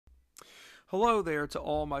Hello there to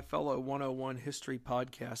all my fellow 101 History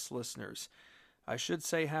Podcast listeners. I should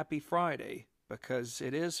say happy Friday because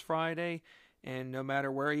it is Friday, and no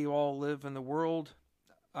matter where you all live in the world,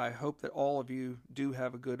 I hope that all of you do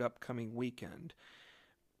have a good upcoming weekend.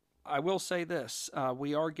 I will say this,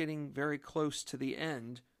 we are getting very close to the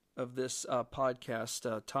end of this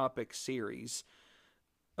podcast topic series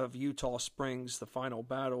of Eutaw Springs, the final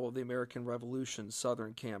battle of the American Revolution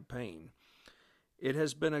Southern Campaign. It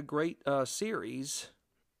has been a great series,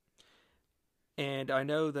 and I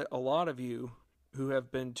know that a lot of you who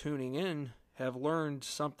have been tuning in have learned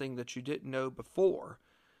something that you didn't know before,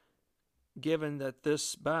 given that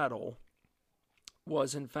this battle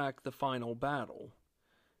was in fact the final battle.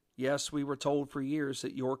 Yes, we were told for years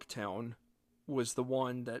that Yorktown was the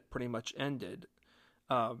one that pretty much ended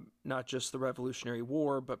not just the Revolutionary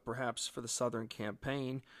War, but perhaps for the Southern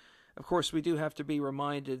Campaign. Of course, we do have to be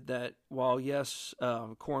reminded that while, yes,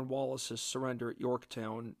 Cornwallis's surrender at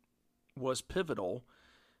Yorktown was pivotal,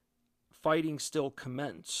 fighting still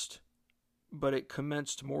commenced, but it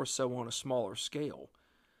commenced more so on a smaller scale.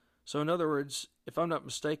 So in other words, if I'm not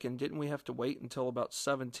mistaken, didn't we have to wait until about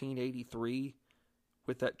 1783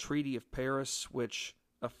 with that Treaty of Paris, which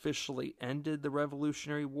officially ended the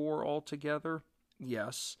Revolutionary War altogether?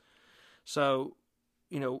 Yes. So,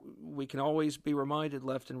 we can always be reminded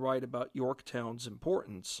left and right about Yorktown's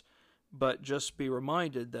importance, but just be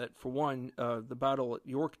reminded that, for one, the battle at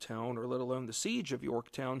Yorktown, or let alone the siege of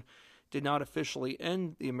Yorktown, did not officially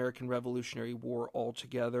end the American Revolutionary War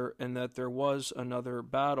altogether, and that there was another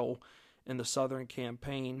battle in the Southern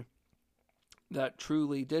Campaign that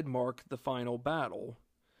truly did mark the final battle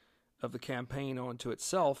of the campaign onto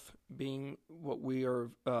itself, being what we are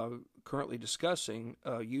currently discussing,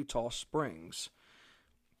 Eutaw Springs.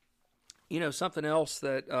 Something else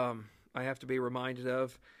that I have to be reminded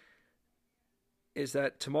of is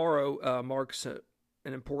that tomorrow marks an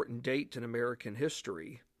important date in American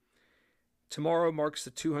history. Tomorrow marks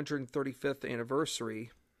the 235th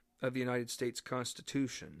anniversary of the United States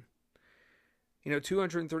Constitution.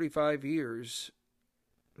 235 years,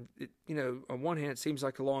 on one hand it seems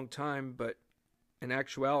like a long time, but in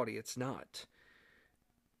actuality it's not.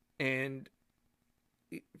 And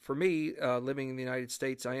for me, living in the United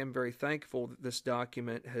States, I am very thankful that this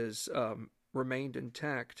document has remained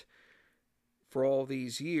intact for all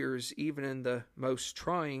these years, even in the most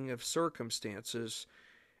trying of circumstances.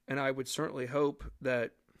 And I would certainly hope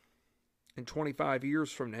that in 25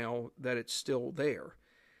 years from now that it's still there.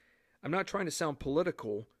 I'm not trying to sound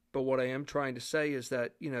political, but what I am trying to say is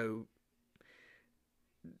that,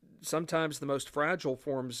 sometimes the most fragile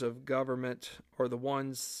forms of government are the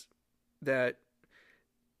ones that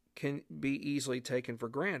can be easily taken for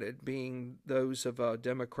granted, being those of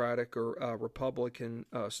Democratic or Republican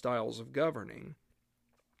styles of governing.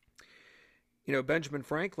 Benjamin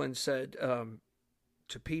Franklin said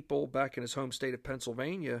to people back in his home state of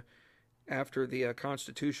Pennsylvania, after the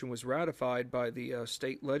Constitution was ratified by the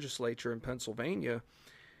state legislature in Pennsylvania,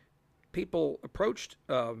 people approached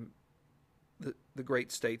the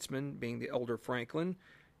great statesman, being the elder Franklin.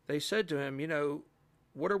 They said to him,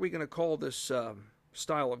 what are we going to call this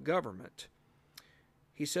style of government?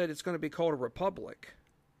 He said it's going to be called a republic.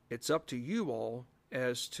 It's up to you all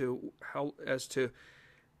as to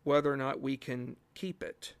whether or not we can keep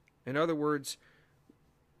it. In other words,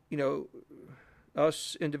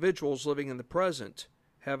 us individuals living in the present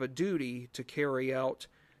have a duty to carry out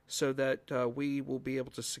so that we will be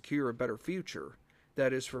able to secure a better future,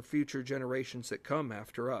 that is, for future generations that come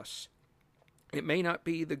after us. It may not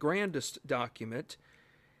be the grandest document.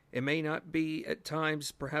 It may not be, at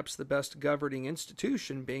times, perhaps the best governing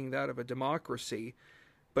institution, being that of a democracy,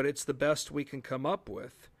 but it's the best we can come up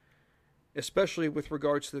with, especially with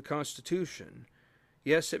regards to the Constitution.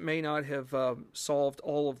 Yes, it may not have solved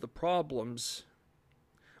all of the problems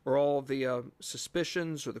or all of the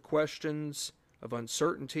suspicions or the questions of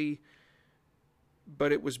uncertainty,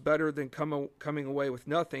 but it was better than coming away with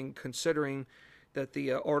nothing, considering that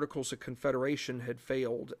the Articles of Confederation had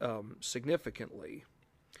failed significantly.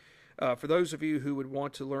 For those of you who would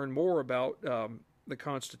want to learn more about the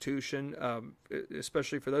Constitution,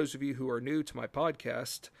 especially for those of you who are new to my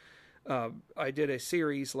podcast, I did a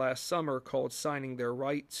series last summer called Signing Their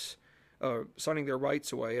Rights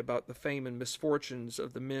Away, about the fame and misfortunes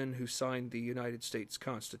of the men who signed the United States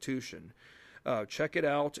Constitution. Check it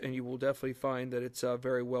out, and you will definitely find that it's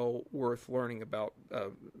very well worth learning about,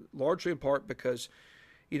 largely in part because,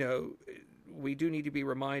 we do need to be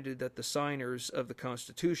reminded that the signers of the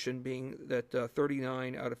Constitution, being that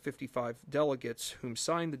 39 out of 55 delegates whom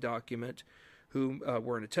signed the document, who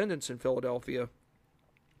were in attendance in Philadelphia,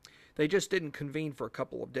 they just didn't convene for a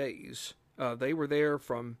couple of days. They were there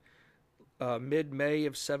from mid-May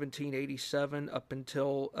of 1787 up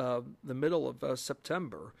until the middle of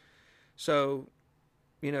September. So,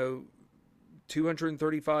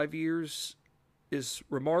 235 years is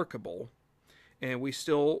remarkable, and we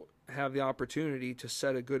still have the opportunity to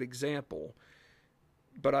set a good example.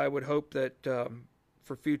 But I would hope that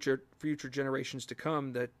for future generations to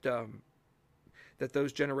come, that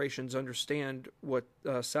those generations understand what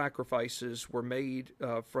sacrifices were made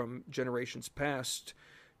from generations past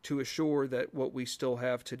to assure that what we still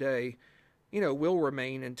have today, will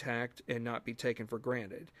remain intact and not be taken for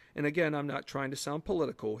granted. And again, I'm not trying to sound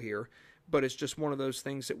political here, but it's just one of those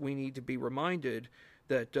things that we need to be reminded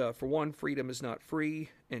that, for one, freedom is not free,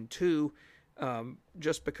 and two,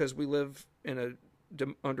 just because we live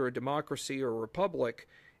under a democracy or a republic,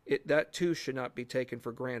 that too should not be taken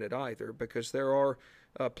for granted either, because there are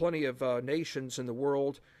plenty of nations in the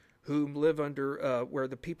world who live under where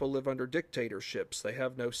the people live under dictatorships. They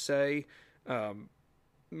have no say.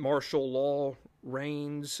 Martial law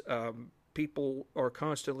reigns. People are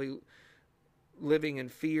constantly living in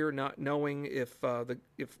fear, not knowing if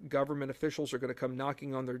government officials are going to come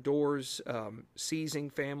knocking on their doors, seizing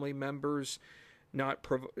family members, not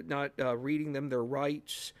reading them their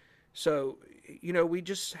rights. So,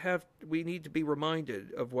 we need to be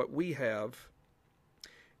reminded of what we have,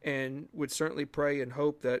 and would certainly pray and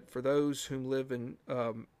hope that for those who live in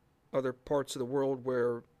other parts of the world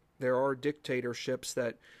where there are dictatorships,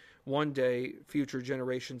 that one day future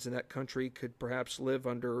generations in that country could perhaps live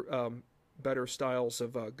under better styles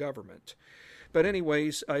of government. But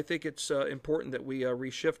anyways, I think it's important that we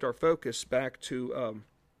reshift our focus back to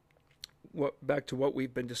what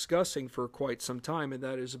we've been discussing for quite some time, and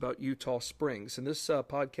that is about Eutaw Springs. In this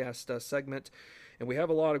podcast segment, and we have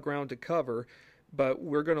a lot of ground to cover, but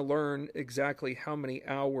we're going to learn exactly how many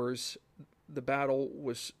hours the battle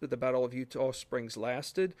of Eutaw Springs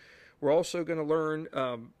lasted. We're also going to learn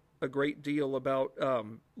a great deal about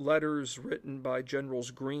letters written by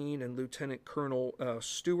Generals Greene and Lieutenant Colonel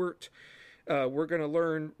Stewart. We're going to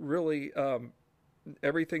learn really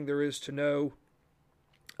everything there is to know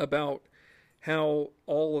about how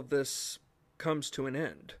all of this comes to an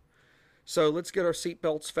end. So let's get our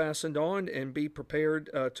seatbelts fastened on and be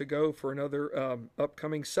prepared to go for another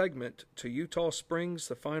upcoming segment to Eutaw Springs,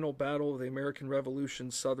 the final battle of the American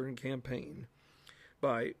Revolution's Southern Campaign,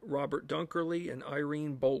 by Robert Dunkerley and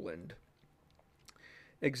Irene Boland.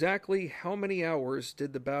 Exactly how many hours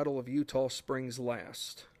did the Battle of Eutaw Springs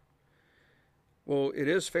last? Well, it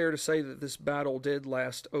is fair to say that this battle did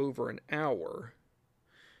last over an hour,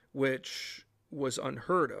 which was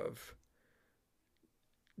unheard of.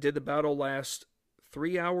 Did the battle last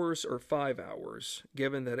 3 hours or 5 hours,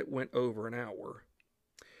 given that it went over an hour?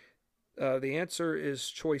 The answer is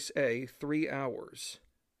choice A, 3 hours.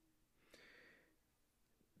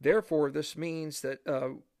 Therefore, this means that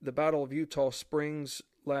the Battle of Eutaw Springs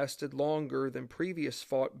lasted longer than previous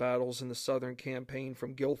fought battles in the Southern Campaign,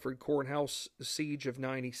 from Guilford Courthouse siege of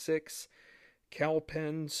 96,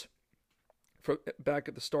 Cowpens back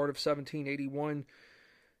at the start of 1781.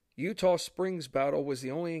 Eutaw Springs battle was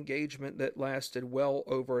the only engagement that lasted well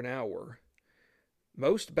over an hour.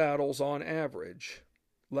 Most battles, on average,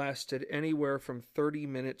 lasted anywhere from 30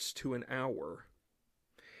 minutes to an hour.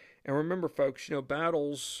 And remember, folks,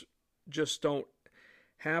 battles just don't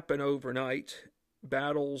happen overnight.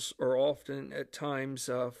 Battles are often, at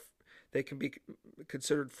times, they can be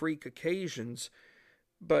considered freak occasions,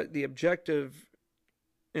 but the objective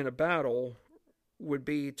in a battle would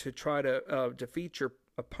be to try to defeat your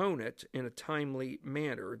opponent in a timely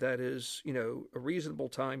manner. That is, a reasonable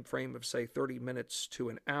time frame of, say, 30 minutes to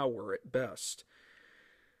an hour at best.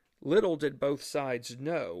 Little did both sides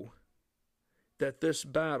know that this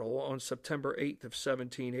battle on September 8th of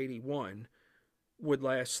 1781 would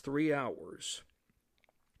last 3 hours,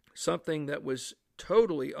 something that was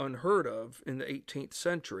totally unheard of in the 18th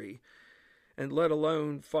century, and let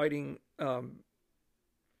alone fighting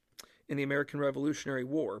in the American Revolutionary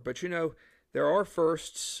War. But there are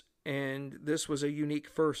firsts, and this was a unique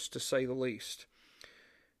first, to say the least.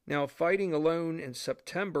 Now, fighting alone in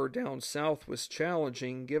September down south was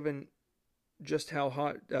challenging, given just how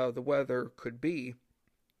hot the weather could be.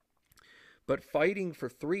 But fighting for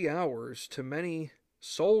 3 hours to many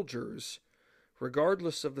soldiers,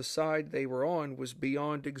 regardless of the side they were on, was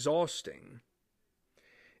beyond exhausting.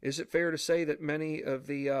 Is it fair to say that many of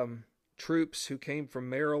the troops who came from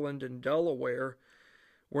Maryland and Delaware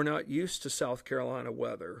were not used to South Carolina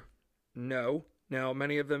weather? No. Now,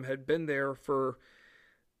 many of them had been there for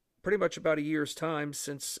pretty much about a year's time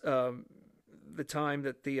since the time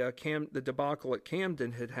that the debacle at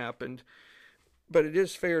Camden had happened. But it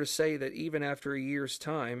is fair to say that even after a year's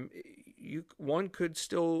time, one could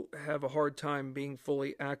still have a hard time being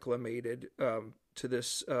fully acclimated to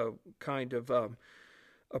this kind of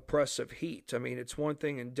oppressive heat. I mean, it's one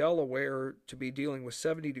thing in Delaware to be dealing with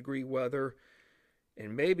 70-degree weather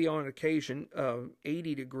and maybe on occasion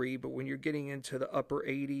 80-degree, but when you're getting into the upper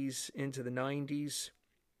 80s, into the 90s,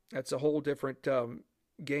 that's a whole different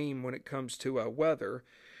game when it comes to weather,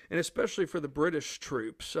 and especially for the British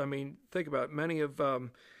troops. I mean, think about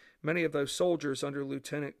it. Many of those soldiers under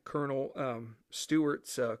Lieutenant Colonel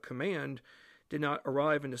Stewart's command did not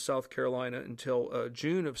arrive into South Carolina until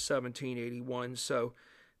June of 1781. So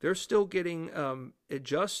they're still getting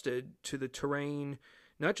adjusted to the terrain,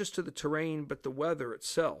 not just to the terrain, but the weather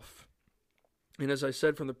itself. And as I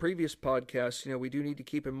said from the previous podcast, we do need to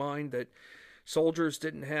keep in mind that soldiers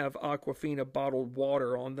didn't have Aquafina bottled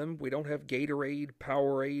water on them. We don't have Gatorade,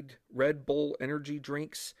 Powerade, Red Bull energy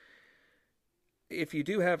drinks. If you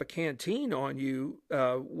do have a canteen on you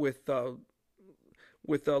with a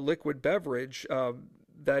liquid beverage,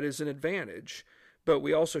 that is an advantage. But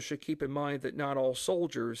we also should keep in mind that not all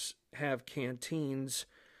soldiers have canteens,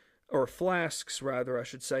 or flasks, rather, I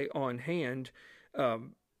should say, on hand.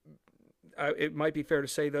 It might be fair to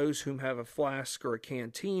say those whom have a flask or a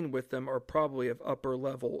canteen with them are probably of upper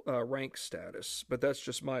level rank status, but that's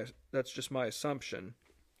just my assumption.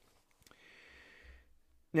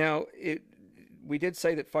 Now, we did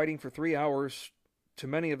say that fighting for 3 hours to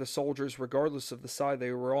many of the soldiers, regardless of the side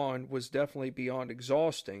they were on, was definitely beyond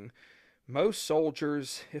exhausting. Most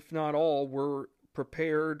soldiers, if not all, were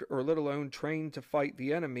prepared or let alone trained to fight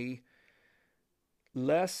the enemy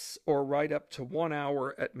less or right up to 1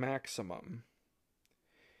 hour at maximum.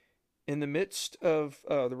 In the midst of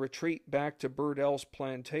the retreat back to Burdell's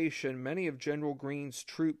plantation, many of General Greene's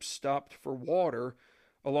troops stopped for water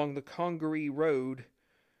along the Congaree Road,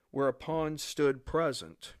 where a pond stood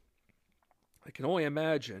present. I can only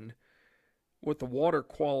imagine what the water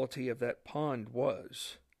quality of that pond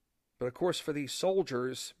was. But of course, for these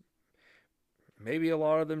soldiers, maybe a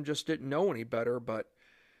lot of them just didn't know any better, but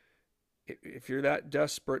if you're that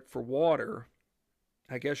desperate for water,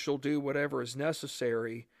 I guess you'll do whatever is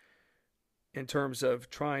necessary in terms of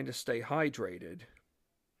trying to stay hydrated.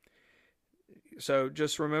 So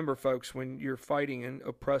just remember, folks, when you're fighting in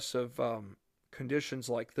oppressive conditions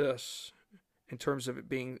like this, in terms of it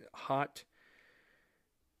being hot,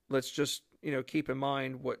 let's just keep in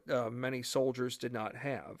mind what many soldiers did not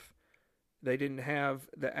have. They didn't have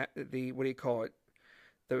the what do you call it?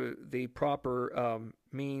 The proper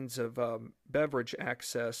means of beverage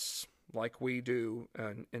access like we do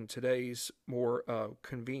in today's more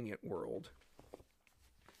convenient world.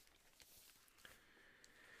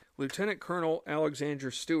 Lieutenant Colonel Alexander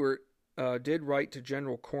Stewart did write to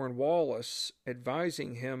General Cornwallis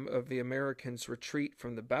advising him of the Americans' retreat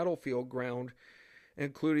from the battlefield ground,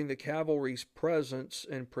 including the cavalry's presence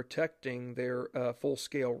in protecting their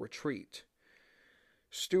full-scale retreat.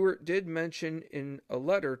 Stewart did mention in a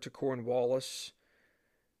letter to Cornwallis,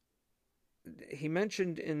 he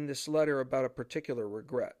mentioned in this letter about a particular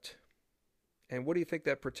regret. And what do you think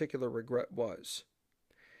that particular regret was?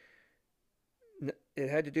 It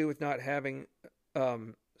had to do with not having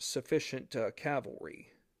sufficient cavalry.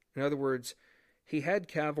 In other words, he had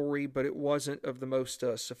cavalry, but it wasn't of the most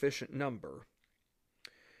sufficient number.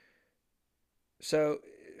 So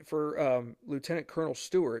for Lieutenant Colonel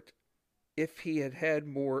Stewart, if he had had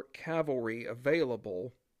more cavalry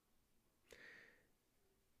available,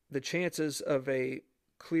 the chances of a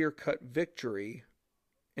clear-cut victory,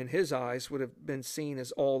 in his eyes, would have been seen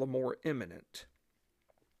as all the more imminent.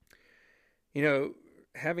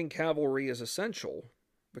 Having cavalry is essential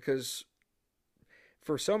because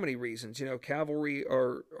for so many reasons. Cavalry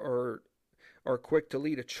are quick to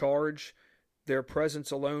lead a charge. Their presence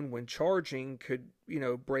alone when charging could,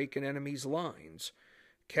 break an enemy's lines.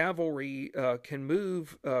 Cavalry can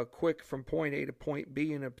move quick from point A to point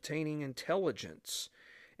B in obtaining intelligence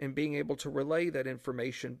and being able to relay that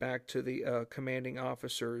information back to the commanding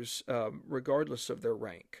officers regardless of their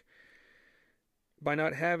rank. By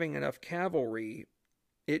not having enough cavalry,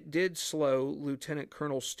 it did slow Lieutenant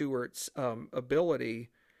Colonel Stewart's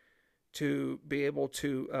ability to be able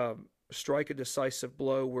to strike a decisive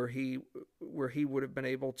blow where he would have been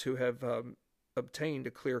able to have obtained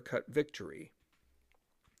a clear-cut victory.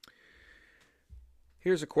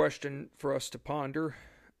 Here's a question for us to ponder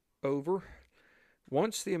over.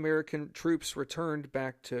 Once the American troops returned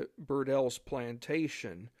back to Burdell's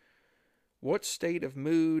plantation, what state of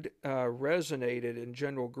mood resonated in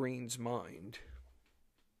General Greene's mind?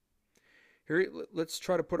 Here, let's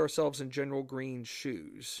try to put ourselves in General Greene's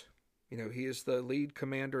shoes. He is the lead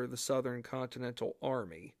commander of the Southern Continental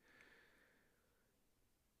Army.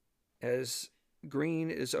 As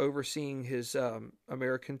Greene is overseeing his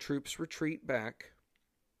American troops retreat back,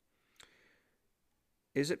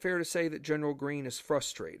 is it fair to say that General Greene is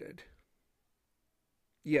frustrated?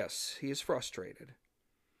 Yes, he is frustrated.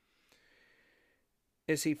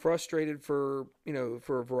 Is he frustrated for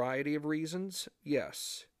a variety of reasons?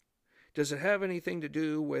 Yes. Does it have anything to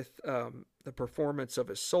do with the performance of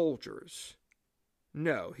his soldiers?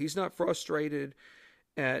 No, he's not frustrated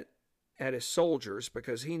at his soldiers,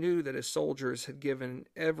 because he knew that his soldiers had given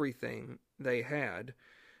everything they had,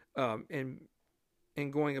 and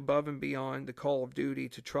going above and beyond the call of duty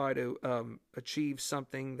to try to achieve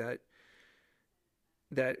something that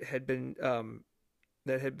had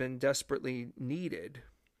been desperately needed,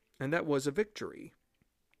 and that was a victory.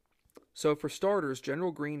 So for starters,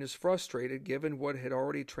 General Greene is frustrated given what had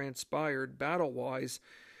already transpired battle-wise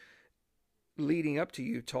leading up to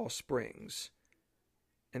Eutaw Springs.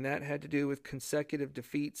 And that had to do with consecutive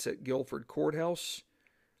defeats at Guilford Courthouse,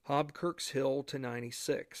 Hobkirk's Hill to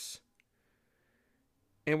 96.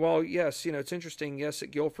 And while, yes, it's interesting, yes,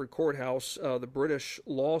 at Guilford Courthouse, the British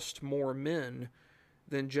lost more men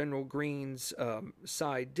than General Greene's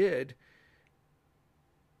side did.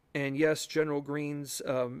 And yes, General Greene's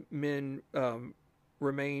men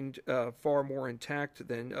remained far more intact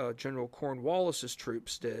than General Cornwallis's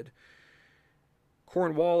troops did.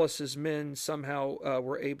 Cornwallis's men somehow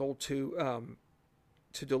were able to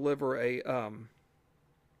deliver a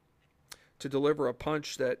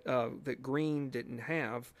punch that Greene didn't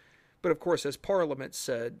have. But of course, as Parliament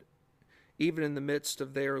said, even in the midst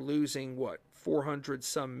of their losing 400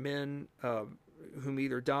 some men whom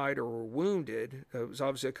either died or were wounded, it was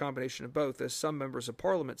obviously a combination of both. As some members of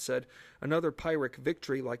Parliament said, another Pyrrhic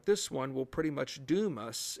victory like this one will pretty much doom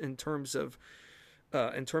us in terms of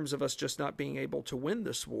us just not being able to win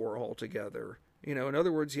this war altogether. In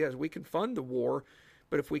other words, yes, we can fund the war,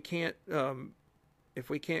 but if we can't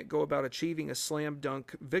go about achieving a slam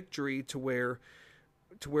dunk victory to where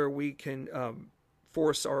we can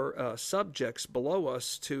force our subjects below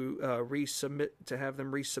us to have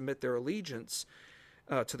them resubmit their allegiance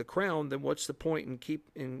to the crown, then what's the point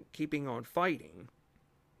in keeping on fighting?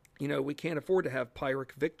 We can't afford to have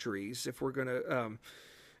Pyrrhic victories if we're going to.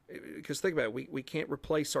 Because think about it, we can't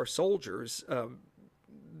replace our soldiers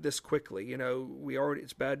this quickly.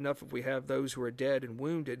 It's bad enough if we have those who are dead and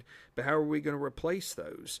wounded, but how are we going to replace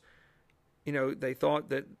those? They thought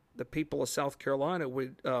that the people of South Carolina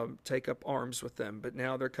would take up arms with them, but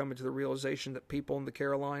now they're coming to the realization that people in the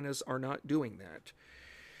Carolinas are not doing that.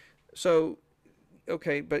 So,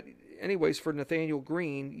 okay, but anyways, for Nathaniel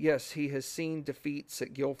Greene, yes, he has seen defeats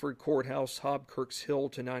at Guilford Courthouse, Hobkirk's Hill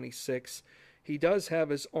to 96. He does have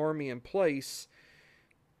his army in place,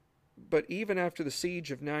 but even after the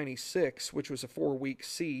siege of 96, which was a 4-week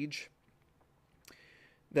siege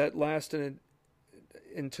that lasted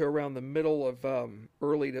into around the middle of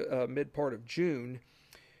early to mid part of June,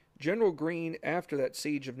 General Greene, after that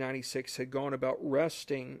siege of 96, had gone about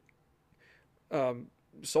resting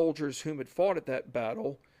soldiers whom had fought at that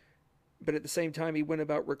battle, but at the same time he went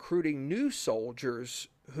about recruiting new soldiers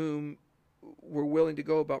whom were willing to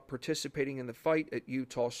go about participating in the fight at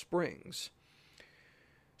Eutaw Springs.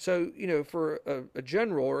 So, for a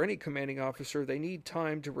general or any commanding officer, they need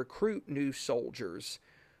time to recruit new soldiers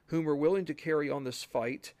whom are willing to carry on this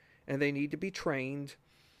fight, and they need to be trained.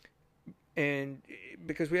 And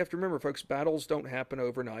because we have to remember, folks, battles don't happen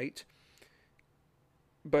overnight.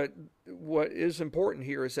 But what is important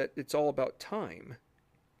here is that it's all about time.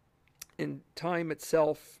 And time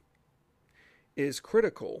itself is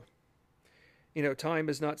critical. Time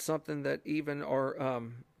is not something that even our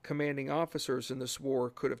commanding officers in this war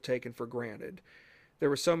could have taken for granted. There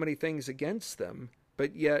were so many things against them,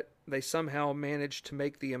 but yet they somehow managed to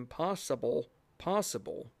make the impossible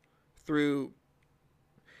possible through,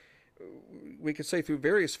 we could say, through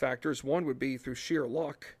various factors. One would be through sheer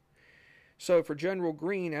luck. So for General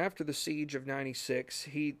Greene, after the siege of 96,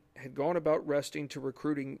 he had gone about resting to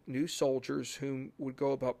recruiting new soldiers whom would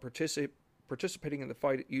go about participating in the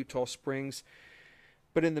fight at Eutaw Springs.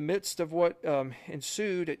 But in the midst of what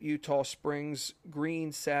ensued at Eutaw Springs,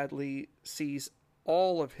 Greene sadly sees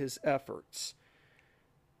all of his efforts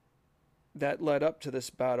that led up to this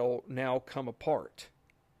battle now come apart,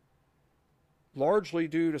 largely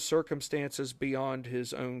due to circumstances beyond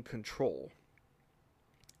his own control.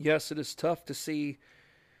 Yes, it is tough to see.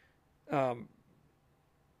 The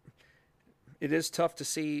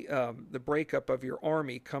breakup of your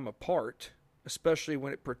army come apart, especially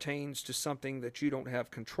when it pertains to something that you don't have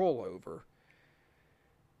control over.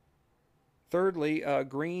 Thirdly,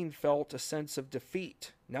 Greene felt a sense of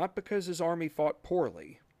defeat, not because his army fought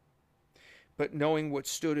poorly, but knowing what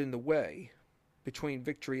stood in the way between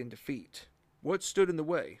victory and defeat. What stood in the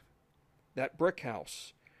way? That brick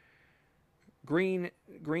house.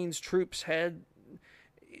 Greene's troops had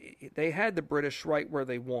the British right where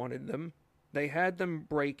they wanted them. They had them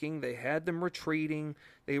breaking, they had them retreating,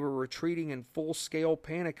 they were retreating in full-scale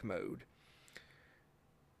panic mode.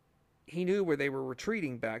 He knew where they were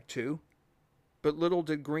retreating back to, but little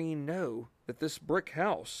did Greene know that this brick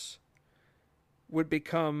house would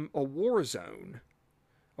become a war zone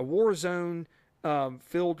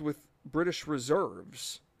filled with British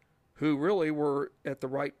reserves who really were at the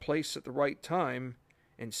right place at the right time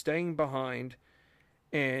and staying behind.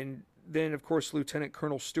 And then, of course, Lieutenant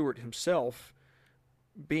Colonel Stewart himself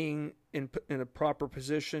being in a proper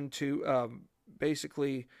position to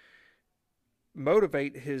basically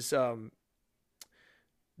motivate his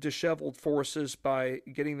disheveled forces by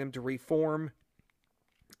getting them to reform,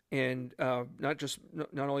 and not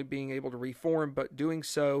only being able to reform, but doing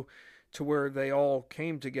so to where they all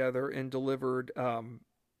came together and delivered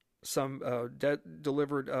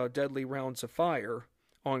deadly rounds of fire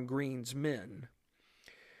on Greene's men.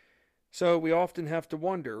 So we often have to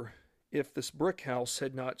wonder, if this brick house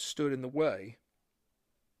had not stood in the way,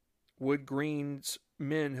 would Greene's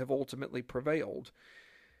men have ultimately prevailed?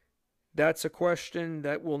 That's a question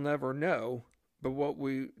that we'll never know, but what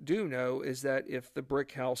we do know is that if the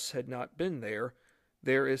brick house had not been there,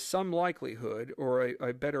 there is some likelihood, or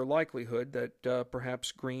a better likelihood, that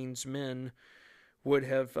perhaps Greene's men would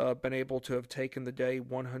have been able to have taken the day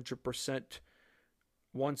 100%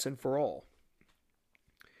 once and for all.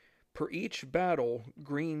 Per each battle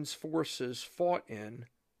Greene's forces fought in,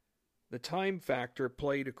 the time factor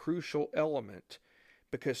played a crucial element,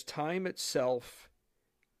 because time itself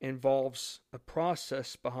involves a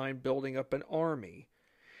process behind building up an army.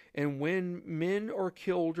 And when men are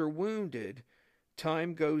killed or wounded,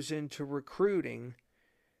 time goes into recruiting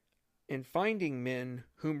and finding men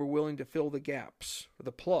whom are willing to fill the gaps, or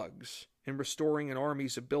the plugs, in restoring an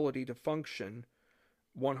army's ability to function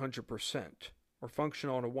 100%. Or function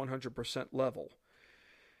on a 100% level.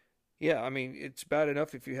 Yeah, I mean, it's bad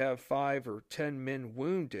enough if you have 5 or 10 men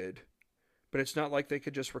wounded, but it's not like they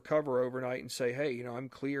could just recover overnight and say, hey, I'm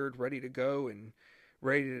cleared, ready to go, and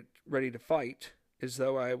ready to fight, as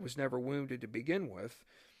though I was never wounded to begin with.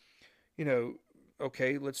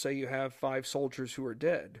 Okay, let's say you have 5 soldiers who are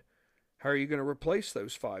dead. How are you going to replace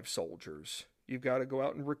those 5 soldiers? You've got to go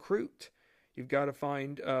out and recruit. You've got to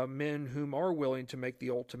find men whom are willing to make the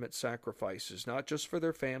ultimate sacrifices, not just for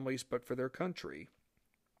their families, but for their country.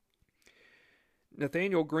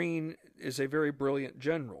 Nathanael Greene is a very brilliant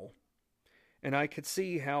general, and I could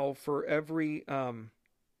see how for every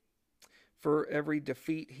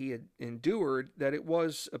defeat he had endured, that it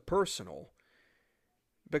was personal,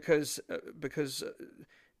 because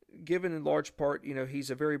given in large part, he's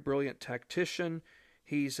a very brilliant tactician,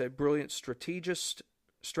 he's a brilliant strategist,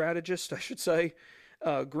 I should say.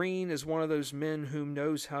 Greene is one of those men who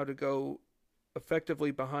knows how to go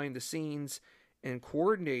effectively behind the scenes and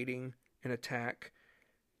coordinating an attack,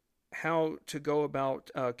 how to go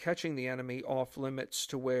about catching the enemy off limits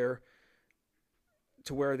to where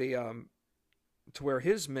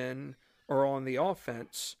his men are on the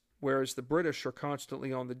offense, whereas the British are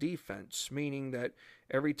constantly on the defense, meaning that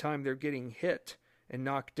every time they're getting hit and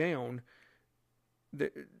knocked down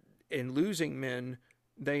and losing men,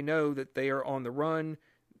 they know that they are on the run,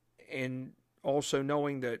 and also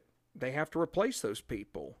knowing that they have to replace those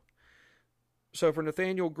people. So for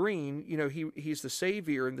Nathanael Greene, he's the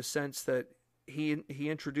savior in the sense that he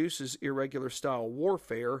introduces irregular style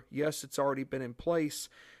warfare. Yes, it's already been in place,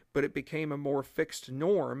 but it became a more fixed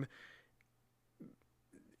norm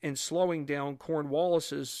in slowing down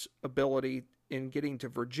Cornwallis's ability in getting to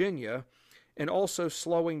Virginia, and also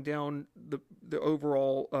slowing down the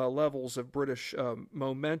overall levels of British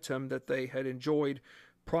momentum that they had enjoyed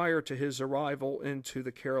prior to his arrival into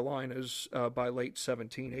the Carolinas by late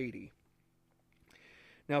 1780.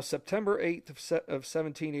 Now, September 8th of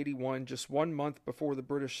 1781, just 1 month before the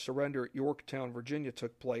British surrender at Yorktown, Virginia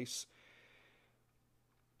took place,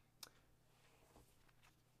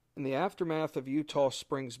 in the aftermath of Eutaw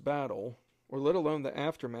Springs battle, or let alone the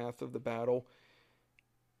aftermath of the battle,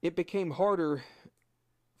 it became harder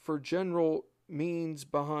for general means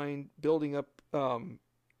behind building up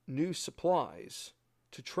new supplies,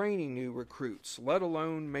 to training new recruits, let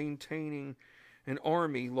alone maintaining an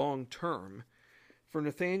army long term. For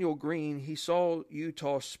Nathanael Greene, he saw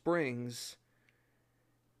Eutaw Springs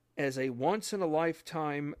as a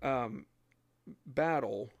once-in-a-lifetime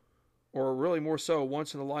battle, or really more so a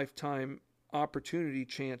once-in-a-lifetime opportunity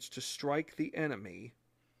chance to strike the enemy.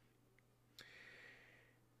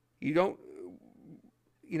 You don't,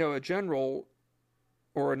 a general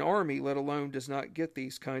or an army, let alone, does not get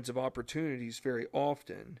these kinds of opportunities very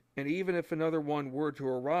often. And even if another one were to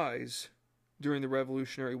arise during the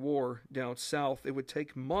Revolutionary War down south, it would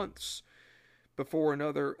take months before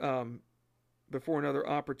another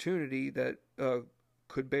opportunity that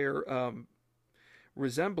could bear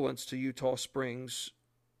resemblance to Eutaw Springs.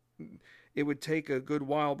 It would take a good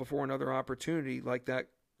while before another opportunity like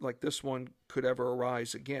this one could ever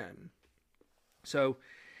arise again. So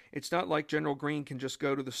it's not like General Greene can just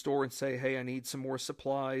go to the store and say, "Hey, I need some more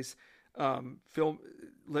supplies. Phil,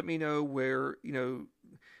 let me know where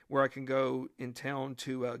I can go in town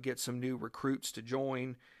to get some new recruits to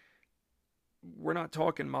join." We're not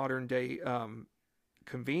talking modern day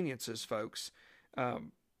conveniences, folks.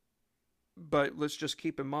 But let's just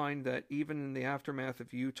keep in mind that even in the aftermath of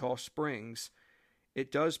Eutaw Springs,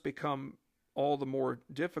 it does become all the more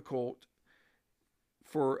difficult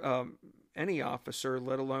for any officer,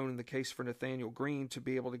 let alone in the case for Nathaniel Greene, to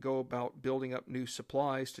be able to go about building up new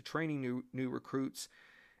supplies, to training new recruits,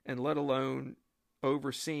 and let alone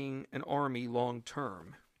overseeing an army long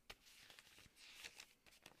term.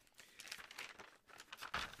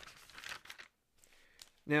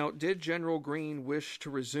 Now, did General Greene wish to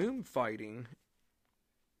resume fighting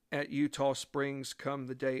at Eutaw Springs come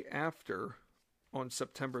the day after, on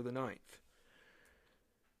September the 9th?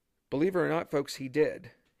 Believe it or not, folks, he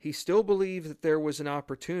did. He still believed that there was an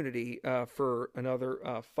opportunity for another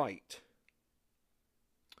fight.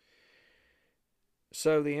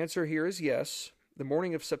 So the answer here is yes. The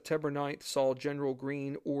morning of September 9th saw General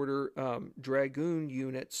Greene order dragoon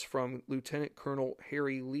units from Lieutenant Colonel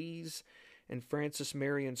Harry Lee's and Francis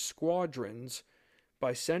Marion squadrons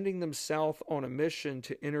by sending them south on a mission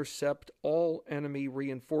to intercept all enemy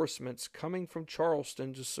reinforcements coming from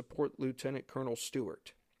Charleston to support Lieutenant Colonel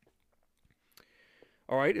Stewart.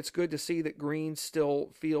 All right, it's good to see that Greene still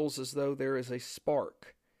feels as though there is a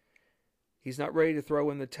spark. He's not ready to throw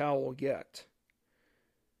in the towel yet.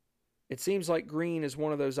 It seems like Greene is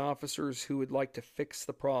one of those officers who would like to fix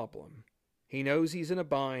the problem. He knows he's in a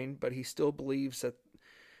bind, but he still believes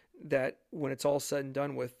that when it's all said and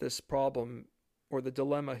done with, this problem or the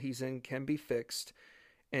dilemma he's in can be fixed,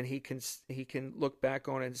 and he can look back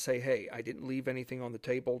on it and say, "Hey, I didn't leave anything on the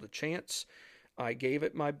table to chance. I gave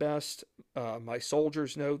it my best. My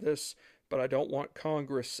soldiers know this, but I don't want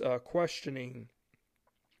Congress questioning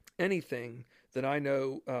anything that I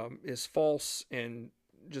know is false and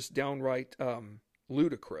just downright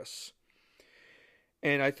ludicrous."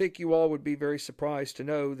 And I think you all would be very surprised to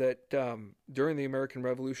know that during the American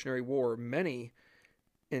Revolutionary War, many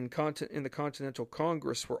in the Continental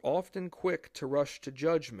Congress were often quick to rush to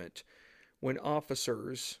judgment when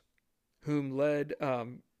officers whom led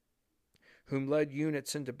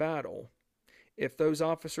units into battle, if those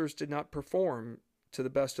officers did not perform to the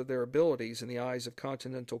best of their abilities in the eyes of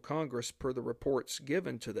Continental Congress per the reports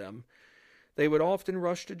given to them, they would often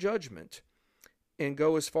rush to judgment and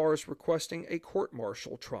go as far as requesting a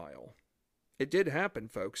court-martial trial. It did happen,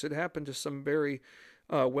 folks. It happened to some very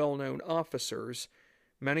well-known officers.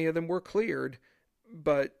 Many of them were cleared,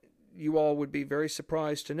 but you all would be very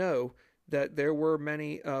surprised to know that there were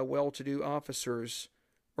many well-to-do officers,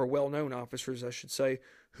 or well-known officers, I should say,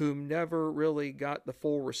 whom never really got the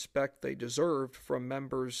full respect they deserved from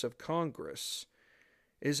members of Congress.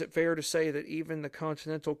 Is it fair to say that even the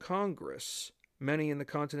Continental Congress, many in the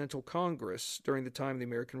Continental Congress during the time of the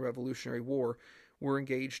American Revolutionary War, were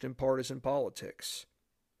engaged in partisan politics?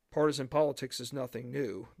 Partisan politics is nothing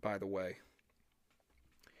new, by the way.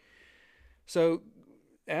 So,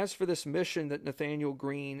 as for this mission that Nathaniel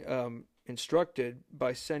Greene instructed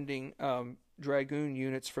by sending dragoon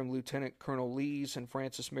units from Lieutenant Colonel Lee's and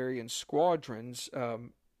Francis Marion squadrons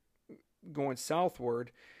going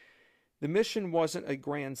southward, the mission wasn't a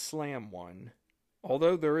grand slam one.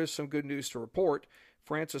 Although there is some good news to report,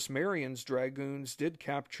 Francis Marion's dragoons did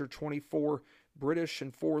capture 24 British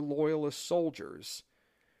and 4 Loyalist soldiers,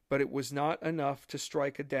 but it was not enough to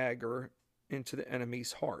strike a dagger into the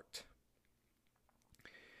enemy's heart.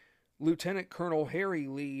 Lieutenant Colonel Harry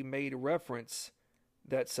Lee made reference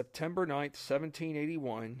that September 9th,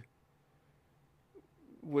 1781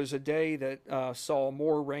 was a day that saw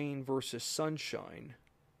more rain versus sunshine.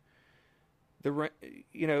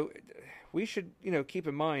 We should, keep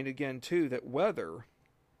in mind again, too, that weather,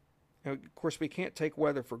 of course, we can't take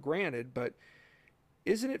weather for granted, but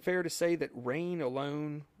isn't it fair to say that rain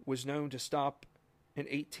alone was known to stop an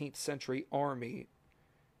 18th century army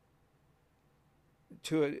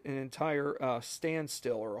to an entire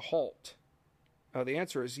standstill or a halt? The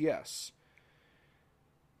answer is yes.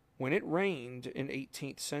 When it rained in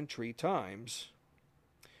 18th century times,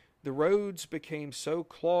 the roads became so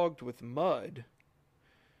clogged with mud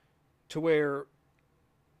to where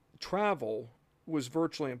travel was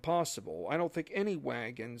virtually impossible. I don't think any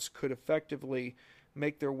wagons could effectively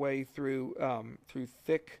make their way through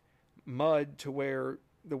thick mud to where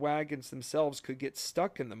the wagons themselves could get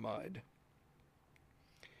stuck in the mud.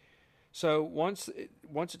 So once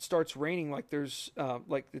it starts raining, like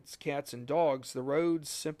it's cats and dogs, the roads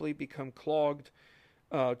simply become clogged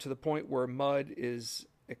to the point where mud is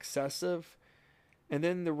excessive, and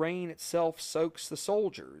then the rain itself soaks the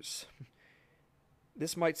soldiers.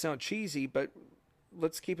 This might sound cheesy, but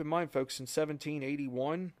let's keep in mind, folks, in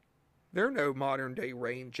 1781, there are no modern-day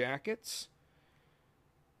rain jackets,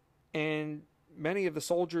 and many of the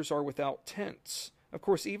soldiers are without tents. Of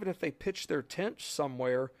course, even if they pitched their tents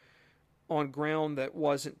somewhere on ground that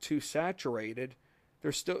wasn't too saturated,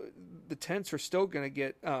 the tents are still going to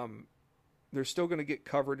get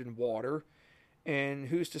covered in water. And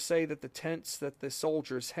who's to say that the tents that the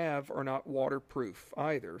soldiers have are not waterproof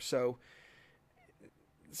either? So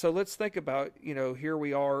let's think about, here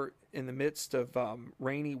we are in the midst of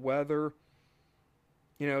rainy weather.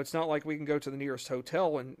 It's not like we can go to the nearest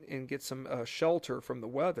hotel and get some shelter from the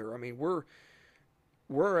weather. I mean, we're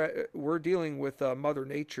dealing with Mother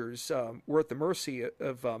Nature's. We're at the mercy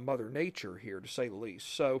of Mother Nature here, to say the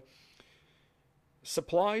least. So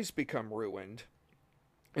supplies become ruined.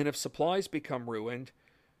 And if supplies become ruined,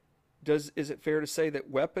 is it fair to say that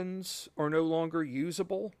weapons are no longer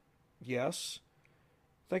usable? Yes.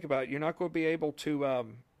 Think about it. You're not going to be able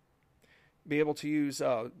to use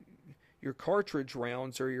your cartridge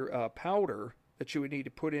rounds or your powder that you would need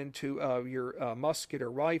to put into your musket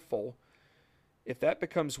or rifle. If that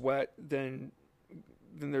becomes wet, then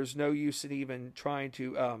there's no use in even trying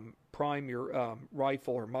to prime your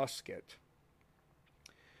rifle or musket.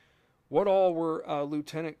 What all were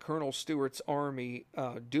Lieutenant Colonel Stewart's army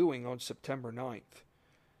doing on September 9th?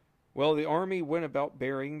 Well, the army went about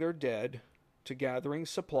burying their dead, to gathering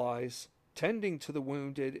supplies, tending to the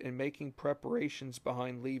wounded, and making preparations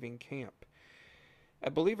behind leaving camp.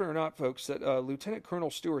 Believe it or not, folks, that Lieutenant Colonel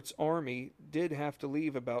Stewart's army did have to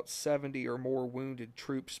leave about 70 or more wounded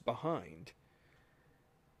troops behind.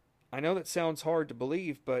 I know that sounds hard to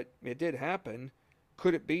believe, but it did happen.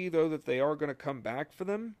 Could it be, though, that they are going to come back for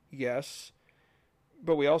them? Yes.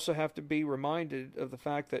 But we also have to be reminded of the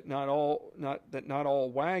fact that not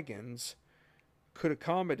all wagons could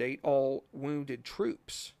accommodate all wounded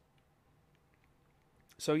troops.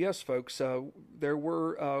 So yes, folks, there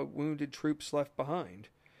were wounded troops left behind.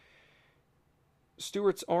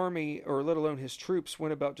 Stewart's army, or let alone his troops,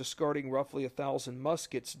 went about discarding roughly 1,000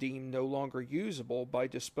 muskets deemed no longer usable by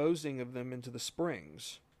disposing of them into the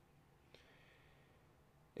springs.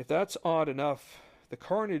 If that's odd enough, the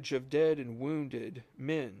carnage of dead and wounded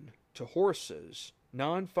men to horses,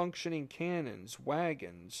 non-functioning cannons,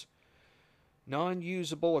 wagons,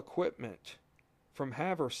 non-usable equipment, from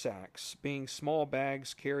haversacks, being small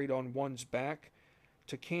bags carried on one's back,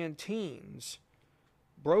 to canteens,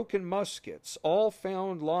 broken muskets, all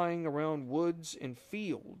found lying around woods and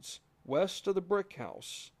fields west of the brick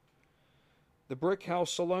house. The brick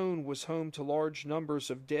house alone was home to large numbers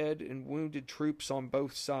of dead and wounded troops on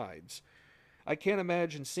both sides. I can't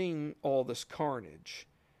imagine seeing all this carnage.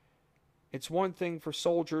 It's one thing for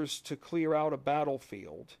soldiers to clear out a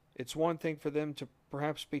battlefield. It's one thing for them to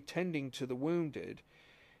perhaps be tending to the wounded.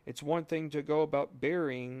 It's one thing to go about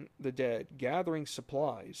burying the dead, gathering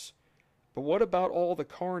supplies. But what about all the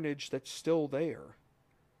carnage that's still there?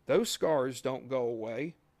 Those scars don't go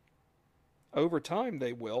away. Over time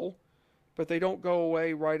they will, but they don't go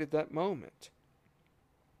away right at that moment.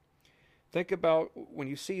 Think about when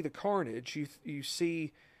you see the carnage, you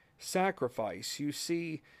see sacrifice, you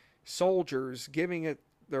see soldiers giving it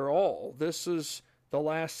their all. This is the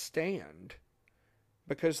last stand,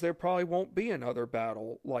 because there probably won't be another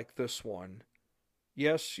battle like this one.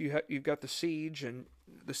 Yes, you've got the siege and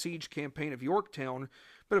the siege campaign of Yorktown,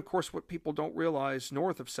 but of course what people don't realize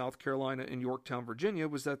north of South Carolina and Yorktown, Virginia,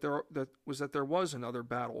 was that there was another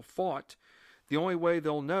battle fought. The only way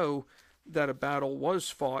they'll know that a battle was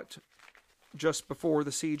fought just before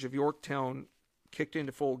the siege of Yorktown kicked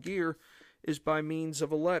into full gear is by means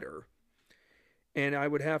of a letter. And I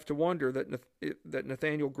would have to wonder that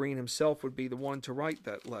Nathaniel Greene himself would be the one to write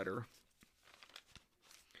that letter.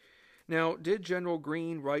 Now, did General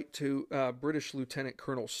Greene write to British Lieutenant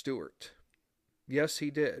Colonel Stewart? Yes,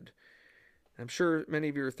 he did. I'm sure many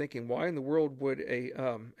of you are thinking, why in the world would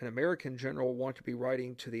an American general want to be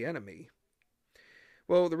writing to the enemy?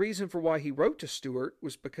 Well, the reason for why he wrote to Stewart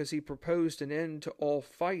was because he proposed an end to all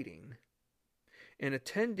fighting. and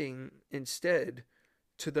attending instead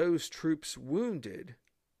to those troops wounded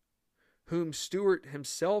whom Stuart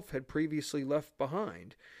himself had previously left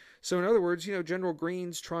behind. So in other words, General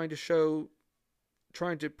Greene's trying to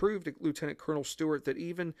prove to Lieutenant Colonel Stuart that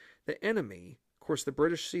even the enemy, of course, the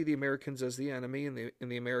British see the Americans as the enemy, and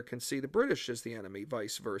the Americans see the British as the enemy,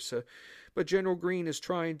 vice versa. But General Greene is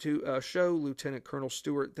trying to show Lieutenant Colonel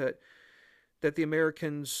Stuart that the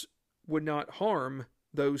Americans would not harm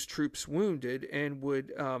those troops wounded, and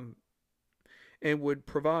would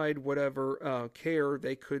provide whatever care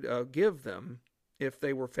they could give them if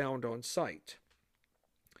they were found on sight.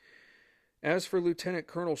 As for Lieutenant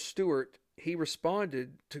Colonel Stuart, he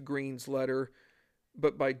responded to Greene's letter,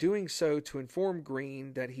 but by doing so to inform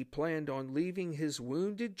Greene that he planned on leaving his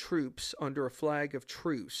wounded troops under a flag of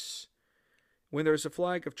truce. When there's a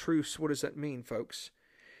flag of truce, what does that mean, folks?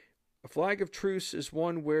 A flag of truce is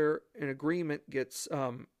one where an agreement gets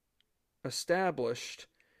established,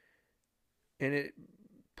 and it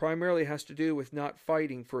primarily has to do with not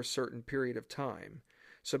fighting for a certain period of time.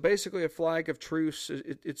 So basically a flag of truce,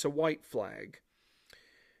 it's a white flag.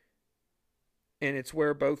 And it's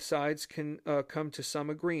where both sides can come to some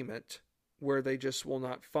agreement where they just will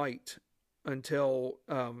not fight until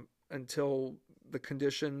the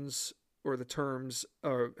conditions or the terms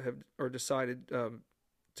are decided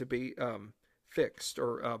to be fixed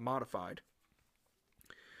or modified.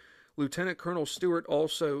 Lieutenant Colonel Stuart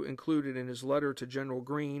also included in his letter to General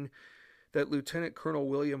Greene that Lieutenant Colonel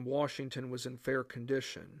William Washington was in fair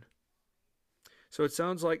condition. So it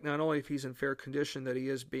sounds like not only if he's in fair condition that he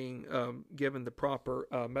is being given the proper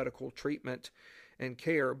medical treatment and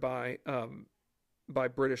care by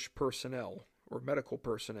British personnel or medical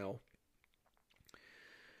personnel.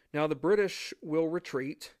 Now the British will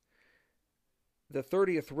retreat. The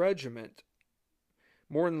 30th Regiment,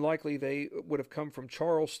 more than likely they would have come from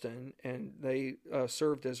Charleston, and they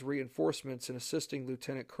served as reinforcements in assisting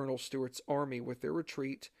Lieutenant Colonel Stuart's army with their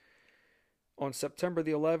retreat. On September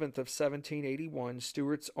the 11th of 1781,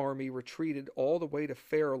 Stuart's army retreated all the way to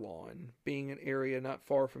Fairlawn, being an area not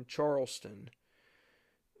far from Charleston,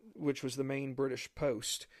 which was the main British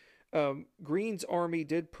post. Greene's army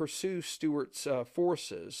did pursue Stuart's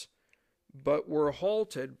forces, but were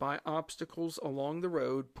halted by obstacles along the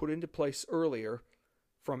road put into place earlier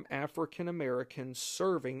from African Americans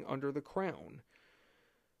serving under the Crown.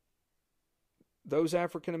 Those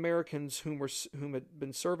African Americans whom had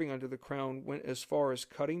been serving under the Crown went as far as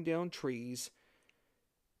cutting down trees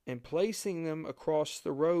and placing them across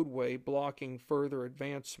the roadway, blocking further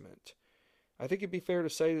advancement. I think it'd be fair to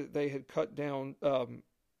say that they had cut down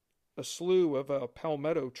a slew of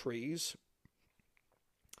palmetto trees,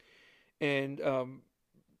 and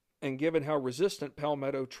given how resistant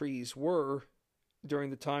palmetto trees were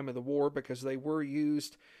during the time of the war, because they were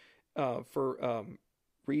used for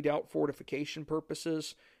redoubt fortification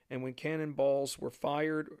purposes, and when cannonballs were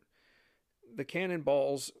fired, the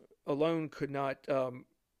cannonballs alone could not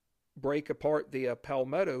break apart the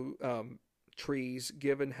palmetto trees,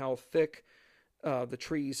 given how thick the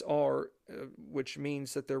trees are, which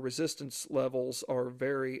means that their resistance levels are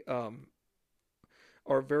very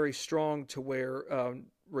strong, to where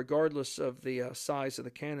regardless of the size of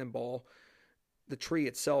the cannonball, the tree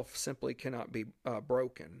itself simply cannot be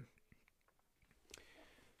broken.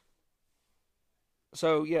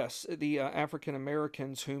 So yes, the African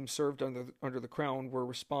Americans whom served under the Crown were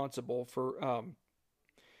responsible for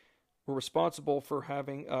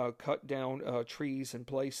having cut down trees and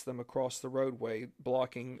placed them across the roadway,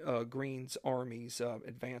 blocking Greene's army's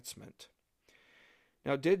advancement.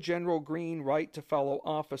 Now, did General Greene write to fellow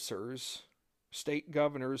officers, state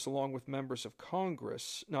governors, along with members of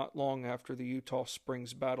Congress, not long after the Eutaw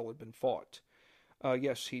Springs battle had been fought?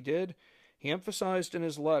 Yes, he did. He emphasized in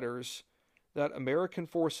his letters that American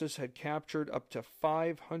forces had captured up to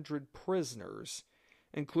 500 prisoners,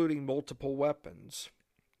 including multiple weapons.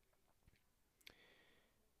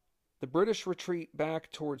 The British retreat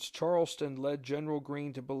back towards Charleston led General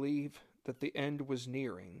Greene to believe that the end was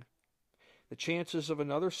nearing. The chances of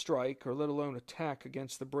another strike, or let alone attack,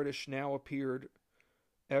 against the British now appeared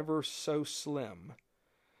ever so slim.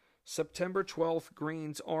 September 12th,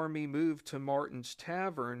 Greene's army moved to Martin's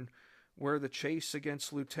Tavern, where the chase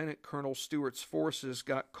against Lieutenant Colonel Stuart's forces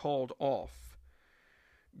got called off.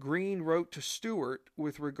 Greene wrote to Stuart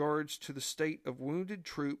with regards to the state of wounded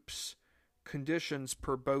troops, conditions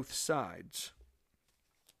per both sides.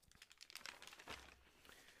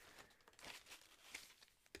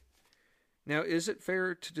 Now, is it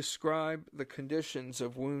fair to describe the conditions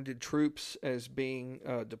of wounded troops as being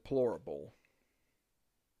deplorable?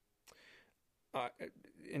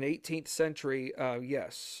 in 18th century,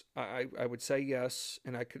 yes, I would say yes,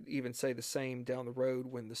 and I could even say the same down the road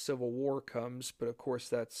when the Civil War comes, but of course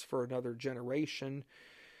that's for another generation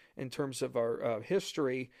in terms of our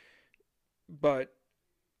history. But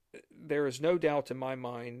there is no doubt in my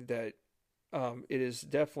mind that it is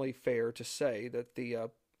definitely fair to say that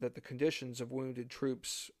the conditions of wounded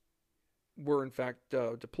troops were in fact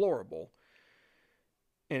deplorable.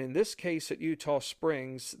 And in this case at Eutaw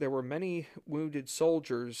Springs, there were many wounded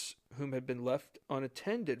soldiers whom had been left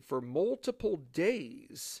unattended for multiple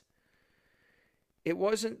days. It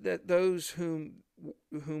wasn't that those whom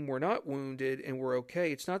were not wounded and were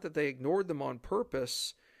okay, it's not that they ignored them on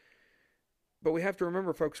purpose, but we have to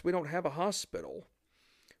remember, folks, we don't have a hospital.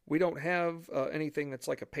 We don't have anything that's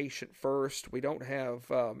like a patient first. We don't have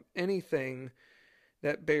anything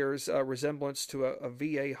that bears a resemblance to a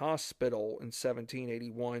VA hospital in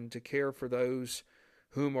 1781 to care for those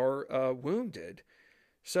whom are wounded.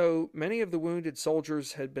 So many of the wounded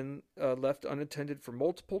soldiers had been left unattended for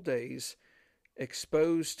multiple days,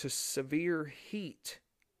 exposed to severe heat,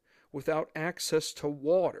 without access to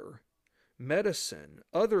water, medicine,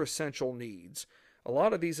 other essential needs. A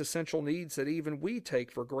lot of these essential needs that even we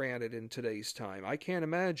take for granted in today's time. I can't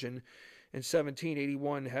imagine in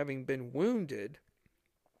 1781 having been wounded,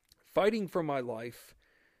 fighting for my life,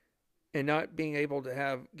 and not being able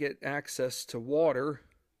to get access to water,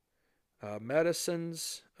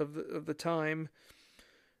 medicines of the time,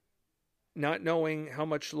 not knowing how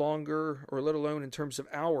much longer, or let alone in terms of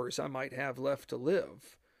hours, I might have left to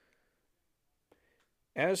live.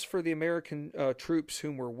 As for the American troops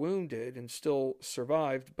whom were wounded and still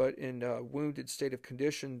survived, but in a wounded state of